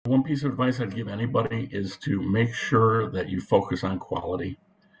one piece of advice I'd give anybody is to make sure that you focus on quality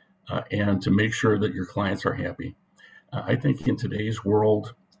and to make sure that your clients are happy. I think in today's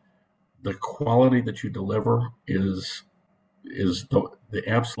world, the quality that you deliver is the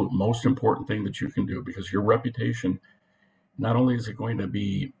absolute most important thing that you can do, because your reputation, not only is it going to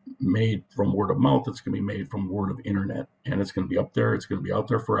be made from word of mouth, it's going to be made from word of internet, and it's going to be up there. It's going to be out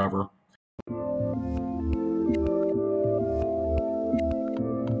there forever.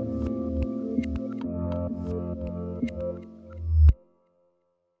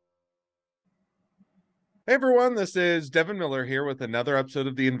 Hey everyone, this is Devin Miller here with another episode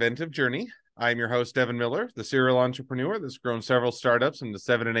of The Inventive Journey. I'm your host, Devin Miller, the serial entrepreneur that's grown several startups into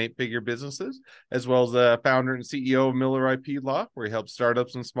 7- and 8-figure businesses, as well as the founder and CEO of Miller IP Law, where he helps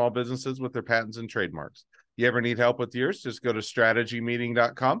startups and small businesses with their patents and trademarks. You ever need help with yours, just go to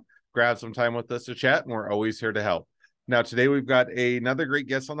strategymeeting.com, grab some time with us to chat, and we're always here to help. Now, today we've got another great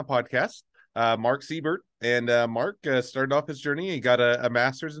guest on the podcast, Mark Siebert. And Mark started off his journey. He got a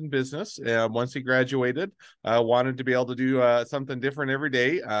master's in business. Once he graduated, wanted to be able to do something different every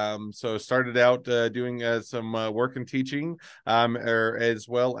day. So started out doing some work and teaching, as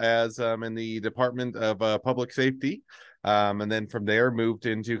well as in the Department of Public Safety. And then from there moved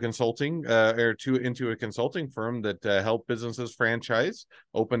into consulting into a consulting firm that helped businesses franchise,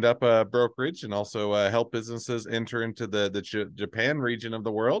 opened up a brokerage, and also helped businesses enter into the Japan region of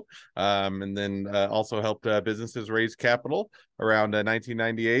the world, and then also helped businesses raise capital around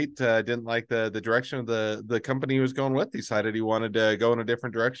 1998. Didn't like the direction of the company he was going with, decided he wanted to go in a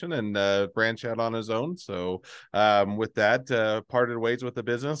different direction and branch out on his own. So with that, parted ways with the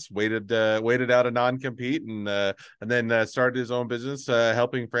business, waited out a non-compete, and then started his own business,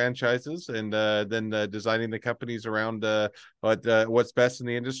 helping franchises, and then designing the companies around what's best in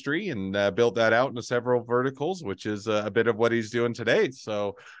the industry, and built that out into several verticals, which is a bit of what he's doing today.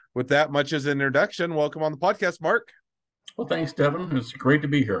 So with that much as an introduction, welcome on the podcast, Mark. Well, thanks, Devin. It's great to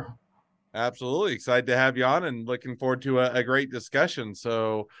be here. Absolutely. Excited to have you on and looking forward to a great discussion.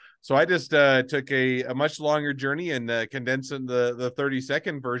 So I just took a much longer journey and condensed in the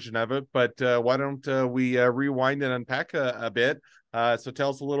 30-second version of it. But why don't we rewind and unpack a bit? So tell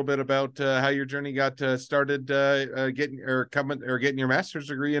us a little bit about how your journey got started getting your master's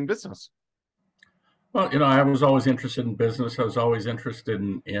degree in business. Well, I was always interested in business. I was always interested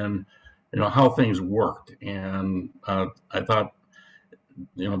in how things worked. And I thought,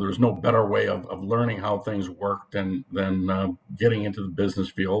 there's no better way of learning how things worked than getting into the business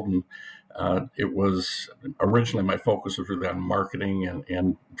field. And it was originally, my focus was really on marketing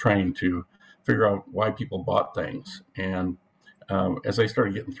and trying to figure out why people bought things. And as I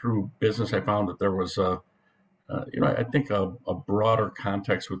started getting through business, I found that there was I think a broader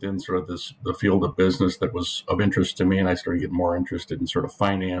context within sort of the field of business that was of interest to me. And I started getting more interested in sort of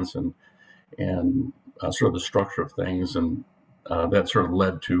finance and sort of the structure of things. And that sort of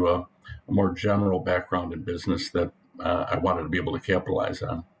led to a more general background in business that I wanted to be able to capitalize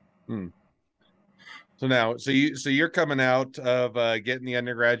on. So now, so you're coming out of getting the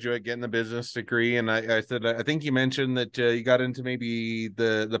undergraduate, getting the business degree, and I think you mentioned that you got into maybe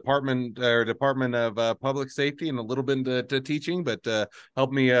the Department of Public Safety and a little bit into teaching, but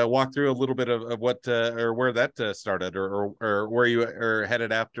help me walk through a little bit of what or where that started, or where you are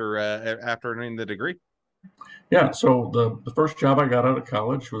headed after earning the degree. Yeah, so the first job I got out of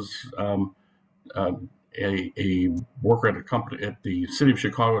college was a worker at a company at the City of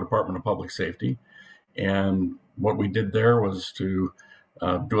Chicago Department of Public Safety. And what we did there was to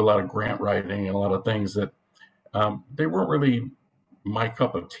do a lot of grant writing and a lot of things that they weren't really my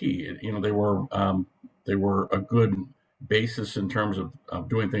cup of tea. They were a good basis in terms of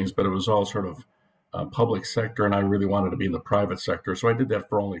doing things, but it was all sort of public sector, and I really wanted to be in the private sector. So I did that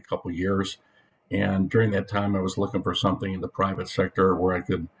for only a couple of years. And during that time, I was looking for something in the private sector where I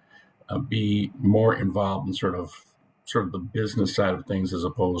could be more involved in sort of the business side of things, as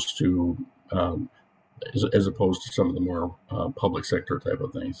opposed to some of the more public sector type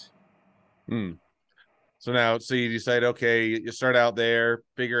of things. So you decide, okay, you start out there,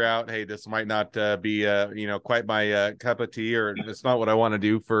 figure out, hey, this might not be, quite my cup of tea, or it's not what I want to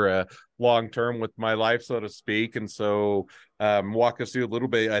do for long term with my life, so to speak. And so walk us through a little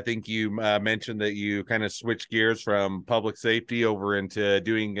bit. I think you mentioned that you kind of switched gears from public safety over into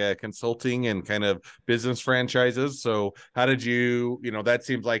doing consulting and kind of business franchises. So how did you, that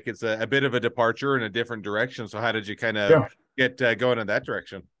seems like it's a bit of a departure in a different direction. So how did you kind of get going in that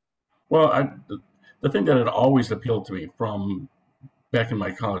direction? Well, the thing that had always appealed to me from back in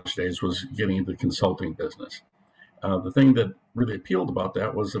my college days was getting into the consulting business. The thing that really appealed about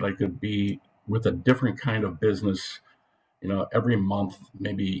that was that I could be with a different kind of business every month,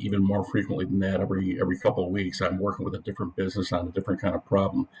 maybe even more frequently than that, every couple of weeks, I'm working with a different business on a different kind of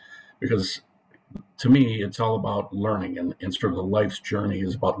problem, because to me, it's all about learning, and sort of the life's journey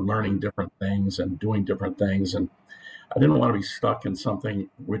is about learning different things and doing different things. And I didn't want to be stuck in something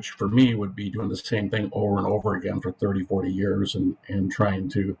which for me would be doing the same thing over and over again for 30, 40 years, and trying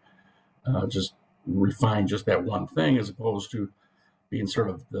to just refine just that one thing, as opposed to being sort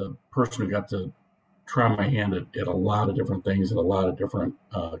of the person who got to try my hand at a lot of different things in a lot of different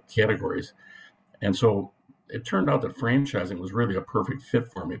categories. And so it turned out that franchising was really a perfect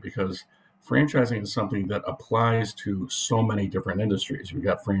fit for me, because franchising is something that applies to so many different industries. We've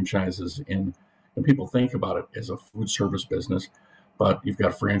got franchises and people think about it as a food service business, but you've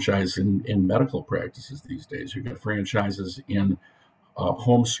got franchise in medical practices these days. You've got franchises in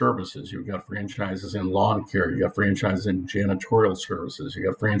home services. You've got franchises in lawn care. You've got franchises in janitorial services. You've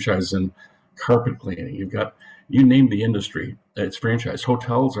got franchises in carpet cleaning. You've got, you name the industry, it's franchised.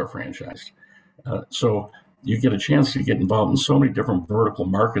 Hotels are franchised. So you get a chance to get involved in so many different vertical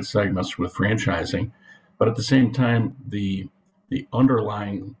market segments with franchising, but at the same time, the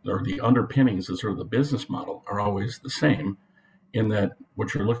underlying or the underpinnings of sort of the business model are always the same, in that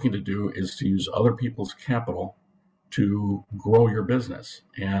what you're looking to do is to use other people's capital to grow your business.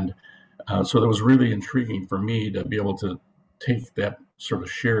 And so that was really intriguing for me to be able to take that sort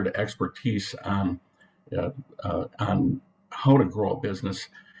of shared expertise on how to grow a business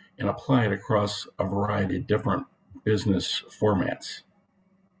and apply it across a variety of different business formats.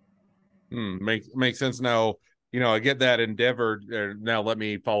 Makes sense. Now, I get that endeavor. Now, let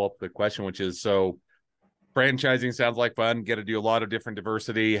me follow up the question, which is, so franchising sounds like fun, get to do a lot of different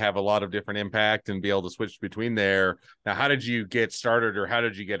diversity, have a lot of different impact, and be able to switch between there. Now, how did you get started, or how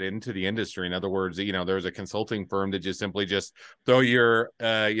did you get into the industry? In other words, there's a consulting firm that just simply just throw your,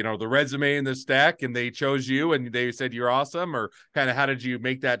 the resume in the stack and they chose you and they said you're awesome, or kind of how did you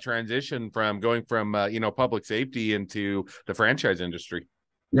make that transition from going from, public safety into the franchise industry?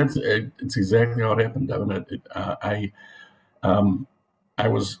 It's exactly how it happened, Devin. I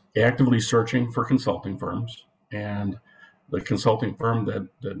was actively searching for consulting firms, and the consulting firm that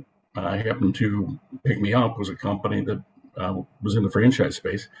happened to pick me up was a company that was in the franchise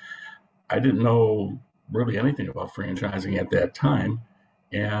space. I didn't know really anything about franchising at that time,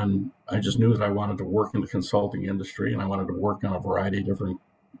 and I just knew that I wanted to work in the consulting industry, and I wanted to work on a variety of different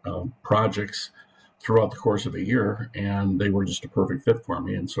projects throughout the course of a year, and they were just a perfect fit for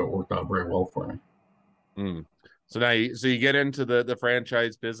me, and so it worked out very well for me. Mm. So now, you get into the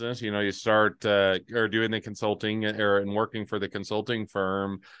franchise business. You start or doing the consulting and working for the consulting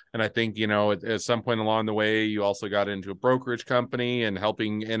firm. And I think at some point along the way, you also got into a brokerage company and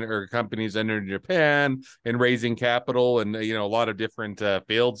helping companies enter Japan and raising capital, and a lot of different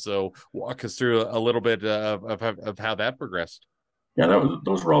fields. So walk us through a little bit of how that progressed. Yeah,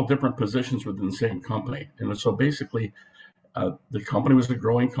 those were all different positions within the same company, and so basically, the company was a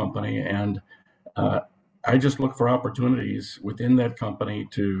growing company, and I just look for opportunities within that company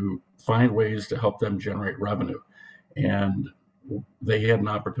to find ways to help them generate revenue. And they had an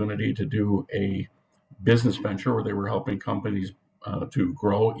opportunity to do a business venture where they were helping companies to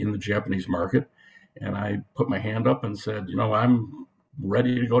grow in the Japanese market. And I put my hand up and said, I'm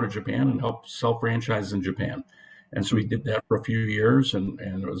ready to go to Japan and help sell franchises in Japan. And so we did that for a few years, and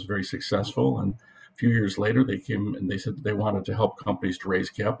it was very successful. And a few years later, they came and they said they wanted to help companies to raise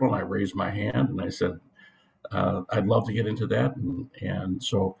capital. And I raised my hand and I said, I'd love to get into that. And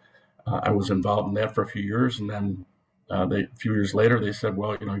so I was involved in that for a few years. And then a few years later, they said,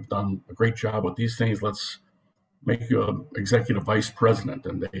 well, you've done a great job with these things. Let's make you an executive vice president.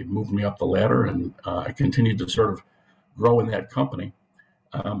 And they moved me up the ladder, and I continued to sort of grow in that company.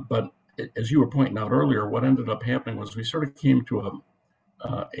 But as you were pointing out earlier, what ended up happening was we sort of came to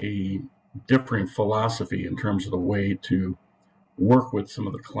a different philosophy in terms of the way to work with some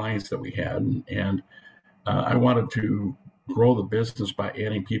of the clients that we had. And I wanted to grow the business by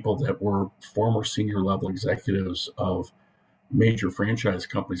adding people that were former senior level executives of major franchise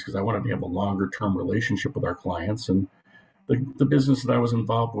companies, because I wanted to have a longer term relationship with our clients. And the business that I was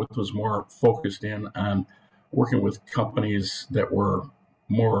involved with was more focused in on working with companies that were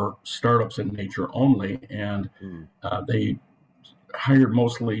more startups in nature only. And they hired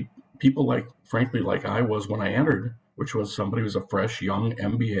mostly people frankly, like I was when I entered, which was somebody who was a fresh, young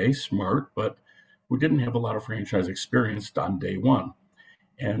MBA, smart, but who didn't have a lot of franchise experience on day one.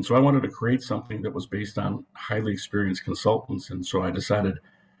 And so I wanted to create something that was based on highly experienced consultants. And so I decided,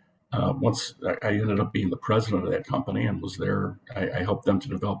 once I ended up being the president of that company and was there, I helped them to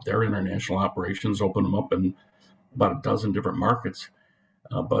develop their international operations, open them up in about a dozen different markets.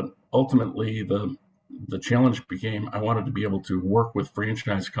 But ultimately, the the challenge became I wanted to be able to work with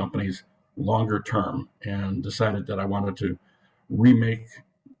franchise companies longer term, and decided that I wanted to remake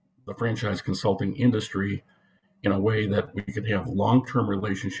the franchise consulting industry in a way that we could have long-term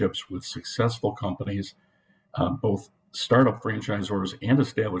relationships with successful companies, both startup franchisors and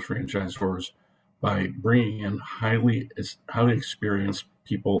established franchisors, by bringing in highly experienced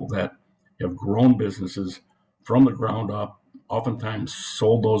people that have grown businesses from the ground up, oftentimes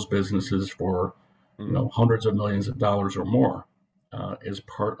sold those businesses for hundreds of millions of dollars or more as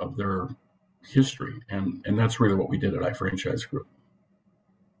part of their history, and that's really what we did at iFranchise Group.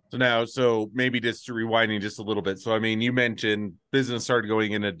 So now, so maybe just rewinding just a little bit. So, I mean, you mentioned business started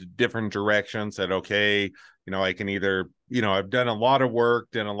going in a different direction, said, okay, I can either, I've done a lot of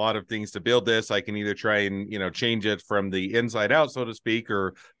work, done a lot of things to build this. I can either try and, change it from the inside out, so to speak,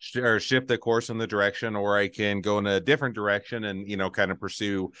 or shift the course in the direction, or I can go in a different direction and, kind of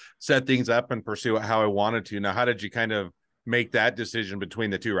set things up and pursue it how I wanted to. Now, how did you kind of make that decision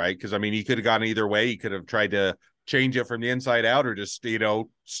between the two, right? Because, I mean, you could have gone either way. You could have tried to change it from the inside out, or just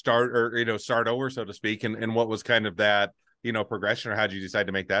start over, so to speak, and what was kind of that progression, or how did you decide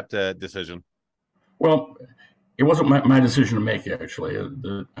to make that decision? Well, it wasn't my decision to make, actually.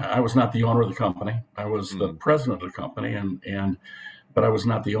 I was not the owner of the company. I was the president of the company, but I was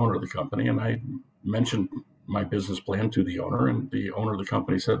not the owner of the company. And I mentioned my business plan to the owner, and the owner of the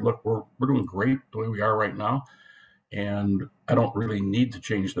company said, "Look, we're doing great the way we are right now, and I don't really need to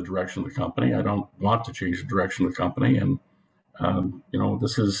change the direction of the company. I don't want to change the direction of the company, and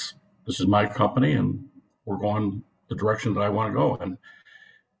this is my company, and we're going the direction that I want to go." And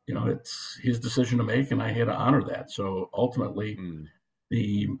it's his decision to make, and I had to honor that. So ultimately,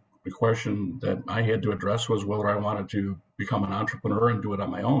 the question that I had to address was whether I wanted to become an entrepreneur and do it on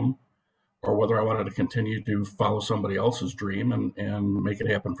my own, or whether I wanted to continue to follow somebody else's dream and make it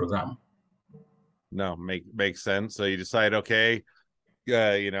happen for them. No, makes sense. So you decide, okay,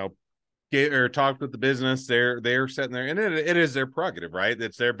 get or talk with the business. They're sitting there, and it is their prerogative, right?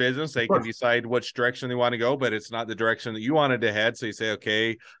 It's their business. They can decide which direction they want to go, but it's not the direction that you wanted to head. So you say,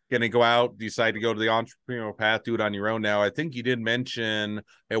 okay, gonna go out, decide to go to the entrepreneurial path, do it on your own. Now, I think you did mention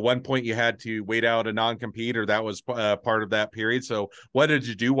at one point you had to wait out a non-compete, or that was part of that period. So what did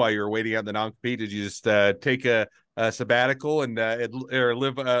you do while you were waiting out the non-compete? Did you just take a sabbatical and or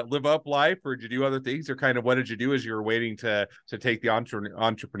live up life, or did you do other things, or kind of what did you do as you were waiting to take the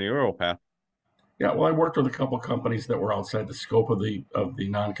entrepreneurial path? Yeah, well, I worked with a couple of companies that were outside the scope of the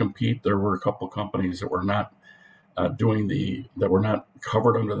non-compete. There were a couple of companies that were not that were not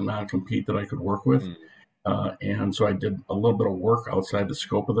covered under the non-compete that I could work with, and so I did a little bit of work outside the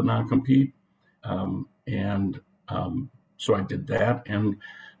scope of the non-compete, so I did that.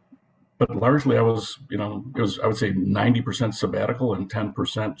 But largely, I was, I would say 90% sabbatical and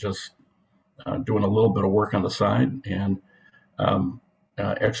 10% just doing a little bit of work on the side. And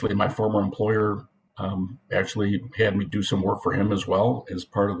actually, my former employer actually had me do some work for him as well as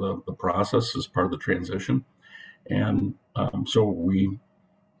part of the process, as part of the transition. And so we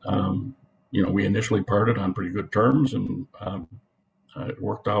initially parted on pretty good terms, and it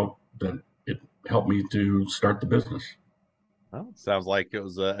worked out that it helped me to start the business. Well, sounds like it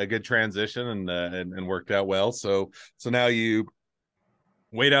was a good transition and worked out well. So now you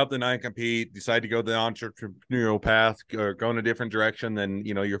wait out the non-compete, decide to go the entrepreneurial path, or go in a different direction than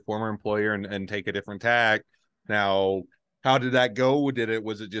your former employer, and take a different tack. Now, how did that go?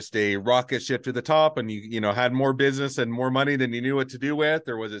 Was it just a rocket ship to the top, and you had more business and more money than you knew what to do with,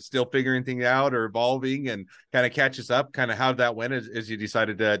 or was it still figuring things out or evolving and kind of catches up? Kind of how did that went as you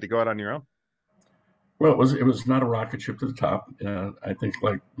decided to go out on your own? Well, it was not a rocket ship to the top. I think,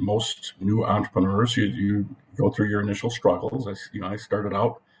 like most new entrepreneurs, you go through your initial struggles. I started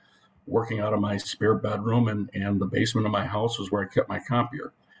out working out of my spare bedroom, and the basement of my house was where I kept my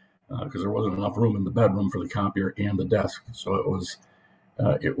copier, because there wasn't enough room in the bedroom for the copier and the desk. So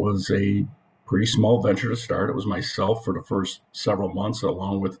it was a pretty small venture to start. It was myself for the first several months,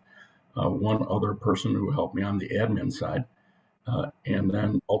 along with one other person who helped me on the admin side. And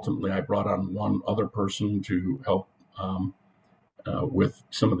then ultimately, I brought on one other person to help with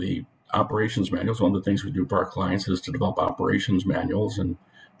some of the operations manuals. One of the things we do for our clients is to develop operations manuals and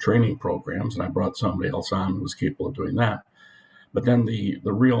training programs. And I brought somebody else on who was capable of doing that. But then the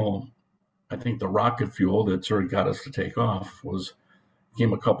real, I think, the rocket fuel that sort of got us to take off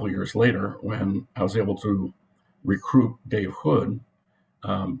came a couple of years later, when I was able to recruit Dave Hood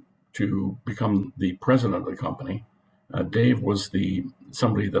to become the president of the company. Dave was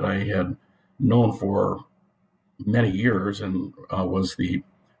somebody that I had known for many years, and was the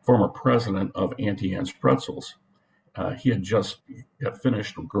former president of Auntie Anne's Pretzels. he had just got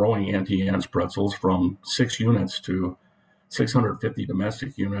finished growing Auntie Anne's pretzels from 6 units to 650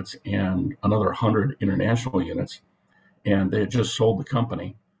 domestic units and another 100 international units. And they had just sold the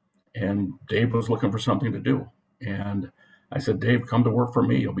company. And Dave was looking for something to do. And I said, Dave, come to work for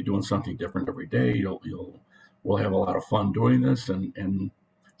me. You'll be doing something different every day. We'll have a lot of fun doing this. And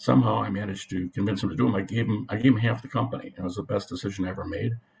somehow I managed to convince him to do them. I gave him half the company. It was the best decision I ever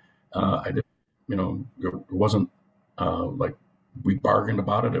made. I did, it wasn't like we bargained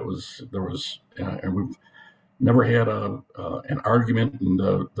about it. And we've never had an argument in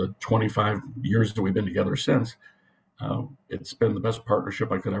the 25 years that we've been together since. It's been the best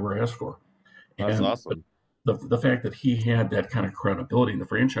partnership I could ever ask for. That's And awesome. the fact that he had that kind of credibility in the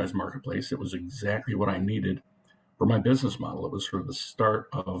franchise marketplace, it was exactly what I needed for my business model. It was sort of the start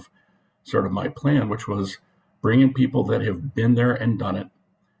of sort of my plan, which was bringing people that have been there and done it,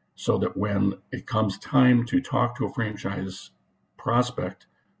 so that when it comes time to talk to a franchise prospect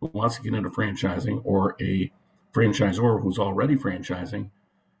who wants to get into franchising, or a franchisor who's already franchising,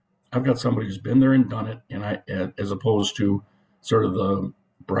 I've got somebody who's been there and done it, and as opposed to sort of the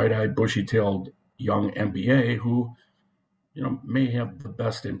bright-eyed, bushy-tailed young MBA who, may have the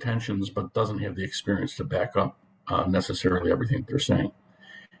best intentions but doesn't have the experience to back up necessarily everything they're saying.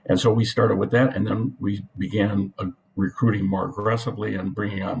 And so we started with that, and then we began recruiting more aggressively and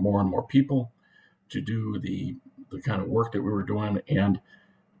bringing on more and more people to do the kind of work that we were doing.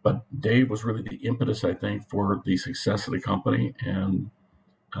 But Dave was really the impetus, I think, for the success of the company. And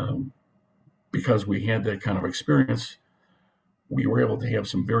because we had that kind of experience, we were able to have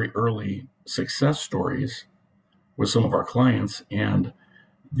some very early success stories with some of our clients, and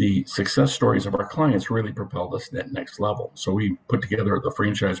the success stories of our clients really propelled us to that next level. So we put together the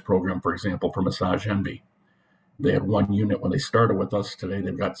franchise program, for example, for Massage Envy. They had 1 unit when they started with us. Today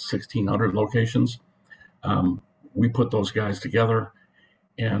they've got 1,600 locations. We put those guys together,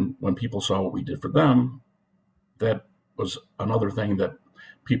 and when people saw what we did for them, that was another thing that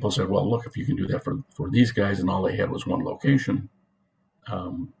people said, well, look, if you can do that for these guys and all they had was 1 location,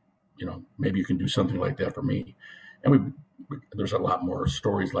 maybe you can do something like that for me. And there's a lot more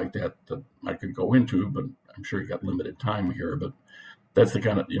stories like that I could go into, but I'm sure you got limited time here. But that's the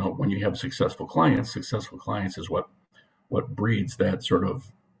kind of, when you have successful clients is what breeds that sort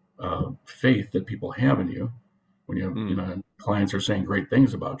of faith that people have in you. When you have, clients are saying great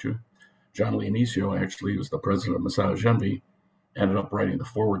things about you. John Leonicio, actually, who's the president of Massage Envy, ended up writing the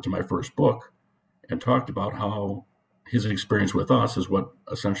foreword to my first book and talked about how his experience with us is what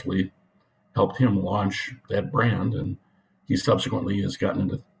essentially helped him launch that brand. And he subsequently has gotten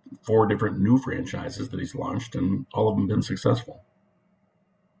into 4 different new franchises that he's launched, and all of them been successful.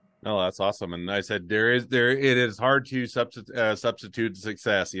 Oh, that's awesome. And I said, it is hard to substitute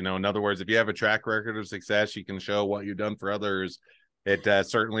success. In other words, if you have a track record of success, you can show what you've done for others. It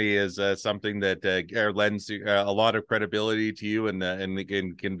certainly is something that lends a lot of credibility to you, and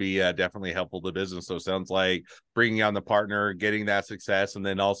can be definitely helpful to business. So it sounds like bringing on the partner, getting that success, and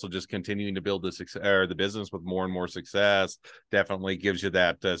then also just continuing to build the business with more and more success definitely gives you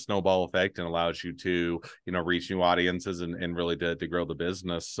that snowball effect and allows you to reach new audiences and really to grow the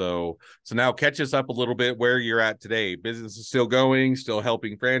business. So now catch us up a little bit where you're at today. Business is still going, still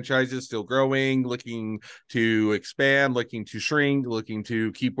helping franchises, still growing, looking to expand, looking to shrink, looking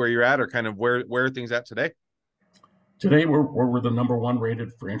to keep where you're at, or kind of where are things at today? Today, we're the #1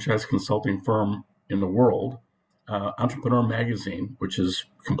 rated franchise consulting firm in the world. Entrepreneur Magazine, which is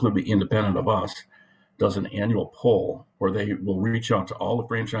completely independent of us, does an annual poll where they will reach out to all the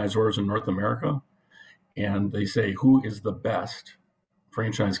franchisors in North America, and they say, who is the best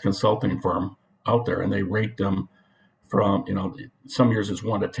franchise consulting firm out there? And they rate them from, some years it's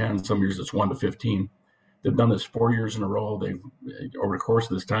 1 to 10, some years it's 1 to 15. They've done this 4 years in a row. Over the course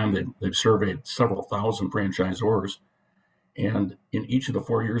of this time, they've surveyed several thousand franchisors. And in each of the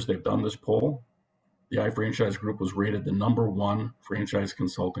 4 years they've done this poll, the iFranchise Group was rated the #1 franchise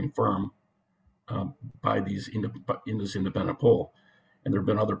consulting firm by in this independent poll. And there have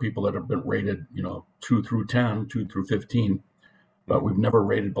been other people that have been rated, 2 through 10, 2 through 15, but we've never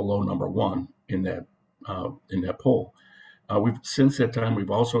rated below #1 in that poll. Since that time,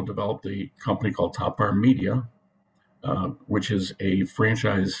 we've also developed a company called Top Farm Media, which is a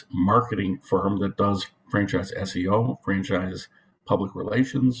franchise marketing firm that does franchise SEO, franchise public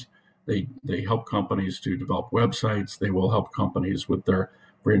relations. They help companies to develop websites. They will help companies with their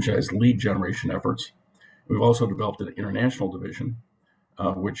franchise lead generation efforts. We've also developed an international division,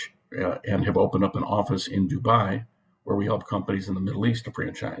 and have opened up an office in Dubai, where we help companies in the Middle East to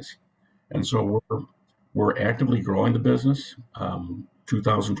franchise. And so we're actively growing the business.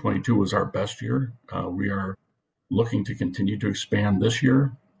 2022 was our best year. We are looking to continue to expand this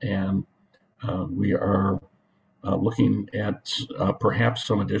year, and we are looking at perhaps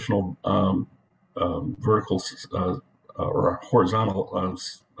some additional vertical or horizontal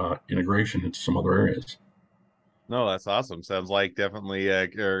integration into some other areas. No, that's awesome. Sounds like definitely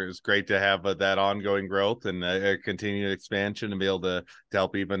it's great to have that ongoing growth and continued expansion and be able to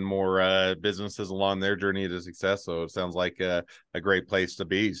help even more businesses along their journey to success. So it sounds like a great place to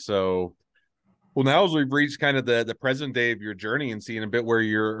be. So, well, now as we've reached kind of the present day of your journey and seeing a bit where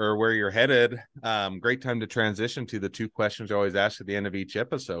you're headed, great time to transition to the two questions I always ask at the end of each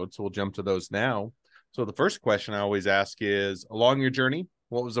episode. So we'll jump to those now. So the first question I always ask is, along your journey,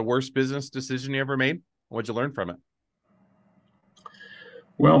 what was the worst business decision you ever made? What'd you learn from it?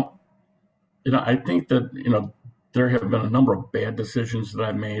 Well, I think that there have been a number of bad decisions that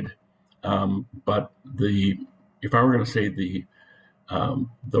I've made, but the if I were going to say the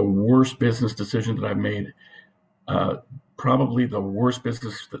worst business decision that I've made, uh, probably the worst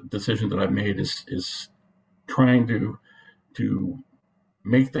business decision that I've made is trying to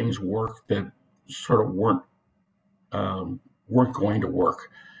make things work that sort of weren't going to work,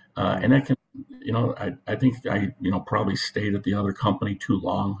 and that can I think I probably stayed at the other company too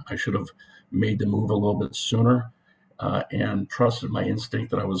long. I should have made the move a little bit sooner, and trusted my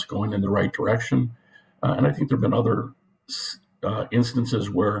instinct that I was going in the right direction. And I think there have been other instances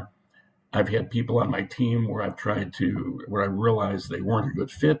where I've had people on my team where I realized they weren't a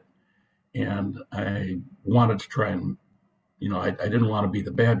good fit, and I wanted to try and I didn't want to be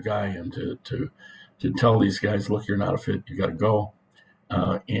the bad guy and to tell these guys, look, you're not a fit, you got to go.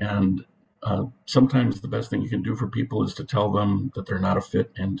 And sometimes the best thing you can do for people is to tell them that they're not a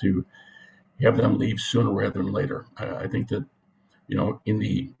fit and to have them leave sooner rather than later. I think that in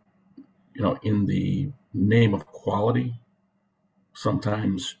the name of quality,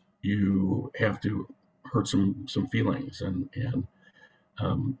 sometimes you have to hurt some feelings, and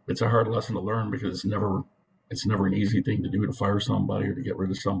it's a hard lesson to learn because it's never an easy thing to do to fire somebody or to get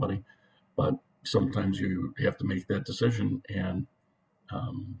rid of somebody, but sometimes you have to make that decision, and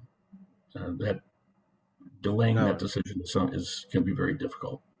um, that delaying that No, decision can be very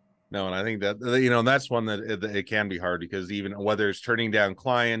difficult. no, and I think that that's one that it can be hard because even whether it's turning down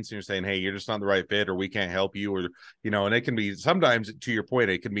clients and you're saying, hey, you're just not the right fit, or we can't help you, or and it can be sometimes, to your point,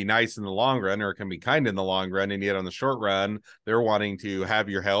 it can be nice in the long run, or it can be kind in the long run, and yet on the short run, they're wanting to have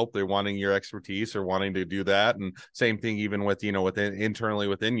your help, they're wanting your expertise, or wanting to do that. And same thing even with within internally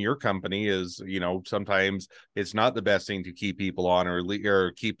within your company is sometimes it's not the best thing to keep people on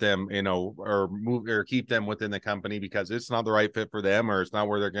or keep them or move or keep them within the company because it's not the right fit for them, or it's not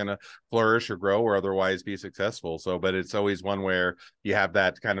where they're gonna flourish or grow or otherwise be successful. So, but it's always one where you have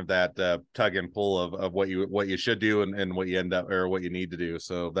that kind of that tug and pull of what you should do and what you end up or what you need to do.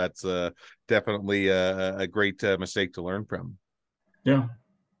 So that's definitely a great mistake to learn from. Yeah.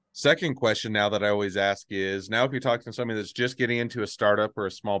 Second question now that I always ask is, now if you're talking to somebody that's just getting into a startup or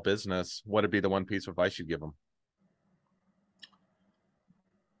a small business, what would be the one piece of advice you'd give them?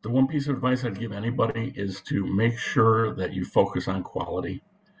 The one piece of advice I'd give anybody is to make sure that you focus on quality,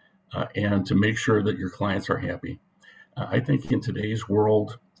 and to make sure that your clients are happy. I think in today's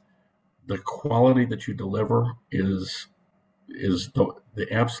world, the quality that you deliver is the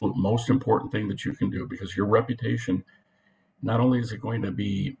absolute most important thing that you can do, because your reputation, not only is it going to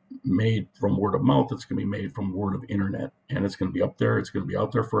be made from word of mouth, it's going to be made from word of internet, and it's going to be up there. It's going to be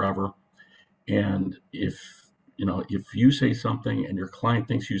out there forever. And if you say something and your client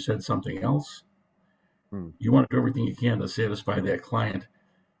thinks you said something else, Hmm. you want to do everything you can to satisfy that client,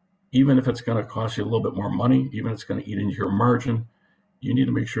 even if it's going to cost you a little bit more money, even if it's going to eat into your margin. You need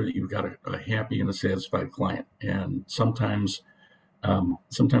to make sure that you've got a happy and a satisfied client. And sometimes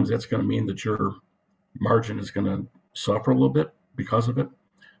that's going to mean that your margin is going to suffer a little bit because of it.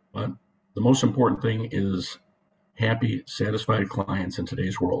 But the most important thing is happy, satisfied clients in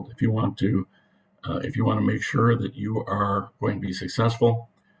today's world. If you want to make sure that you are going to be successful,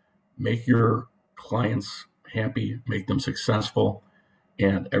 make your clients happy, make them successful,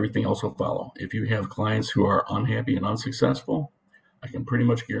 and everything else will follow. If you have clients who are unhappy and unsuccessful, I can pretty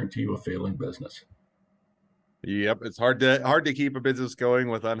much guarantee you a failing business. Yep, it's hard to keep a business going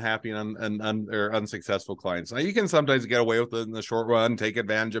with unhappy or unsuccessful clients. Now, you can sometimes get away with it in the short run, take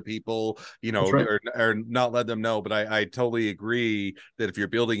advantage of people, That's right. or not let them know. But I totally agree that if you're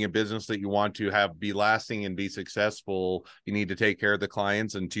building a business that you want to have be lasting and be successful, you need to take care of the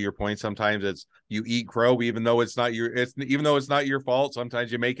clients. And to your point, sometimes it's you eat crow, even though it's not your fault.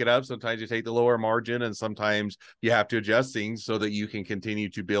 Sometimes you make it up. Sometimes you take the lower margin, and sometimes you have to adjust things so that you can continue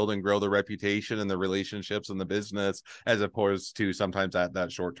to build and grow the reputation and the relationships and the business, as opposed to sometimes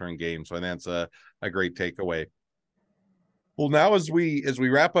that short-term game. So I think that's a great takeaway. Well, now as we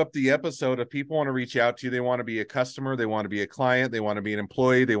wrap up the episode, if people want to reach out to you, they want to be a customer, they want to be a client, they want to be an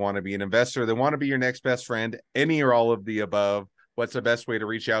employee, they want to be an investor, they want to be your next best friend, any or all of the above, what's the best way to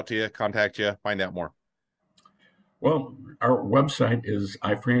reach out to you, contact you, find out more? Well, our website is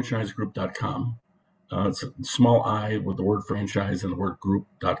ifranchisegroup.com. It's a small I with the word franchise and the word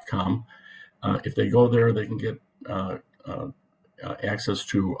group.com. If they go there, they can get access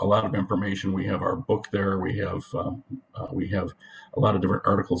to a lot of information. We have our book there. We have a lot of different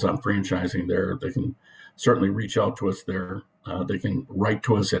articles on franchising there. They can certainly reach out to us there. They can write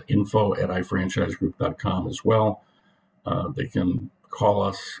to us at info@ifranchisegroup.com as well. They can call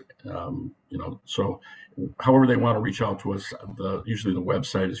us, so however they want to reach out to us, usually the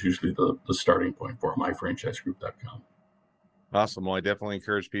website is usually the starting point for them, ifranchisegroup.com. Awesome. Well, I definitely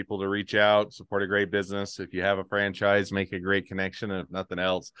encourage people to reach out, support a great business. If you have a franchise, make a great connection. And if nothing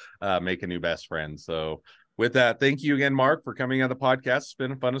else, make a new best friend. So with that, thank you again, Mark, for coming on the podcast. It's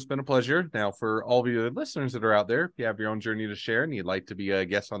been fun. It's been a pleasure. Now, for all of you listeners that are out there, if you have your own journey to share and you'd like to be a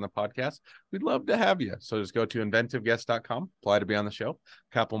guest on the podcast, we'd love to have you. So just go to inventiveguest.com, apply to be on the show.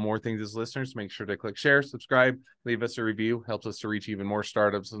 A couple more things as listeners, make sure to click share, subscribe, leave us a review. Helps us to reach even more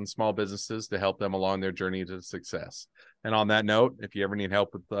startups and small businesses to help them along their journey to success. And on that note, if you ever need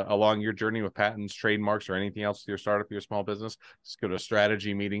help with along your journey with patents, trademarks, or anything else with your startup, your small business, just go to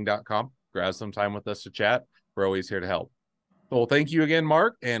strategymeeting.com, grab some time with us to chat. We're always here to help. Well, thank you again,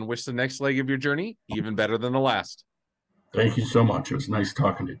 Mark, and wish the next leg of your journey even better than the last. Thank you so much. It was nice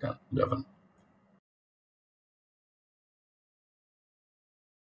talking to you, Devin.